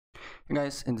Hey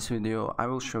guys, in this video I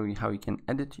will show you how you can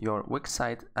edit your Wix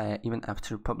site even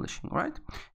after publishing, right?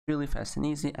 Really fast and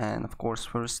easy. And of course,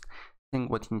 first thing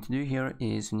what you need to do here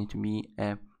is you need to be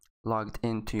logged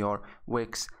into your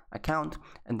Wix account,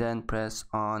 and then press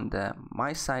on the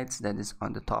My Sites that is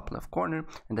on the top left corner,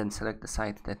 and then select the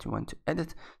site that you want to edit.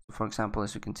 So for example,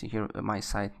 as you can see here, my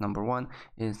site number 1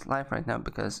 is live right now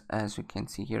because, as you can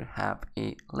see here, have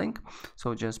a link.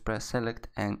 So just press select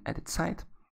and edit site,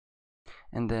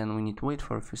 and then we need to wait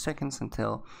for a few seconds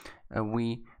until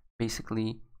we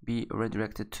basically be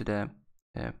redirected to the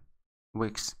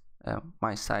Wix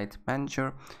My Site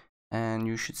Manager, and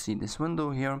you should see this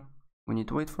window here. We need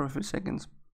to wait for a few seconds.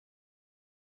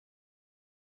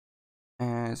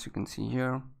 As you can see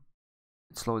here,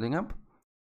 it's loading up,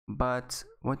 but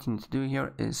what you need to do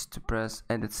here is to press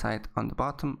edit site on the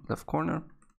bottom left corner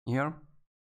here,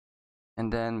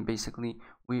 and then basically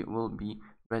we will be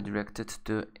redirected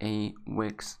to a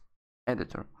Wix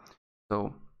editor.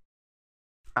 So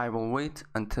I will wait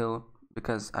until,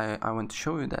 because I want to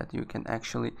show you that you can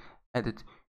actually edit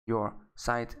your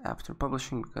site after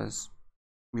publishing, because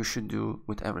you should do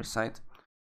with every site.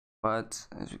 But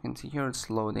as you can see here, it's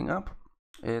loading up.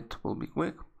 It will be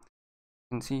quick.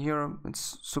 You can see here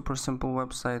it's super simple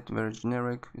website, very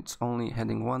generic. It's only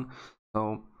heading 1.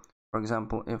 So for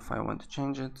example, if I want to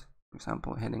change it, for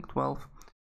example heading 12,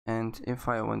 and if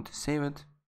I want to save it,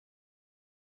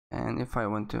 and if I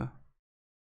want to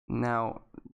now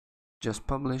just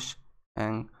publish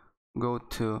and go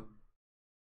to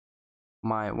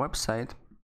my website,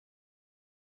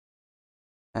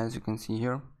 as you can see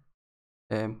here,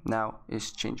 now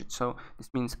it's changed. So this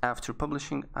means after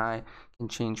publishing I can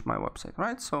change my website,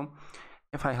 right? So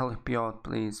if I help you out,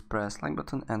 please press like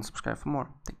button and subscribe for more.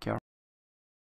 Take care.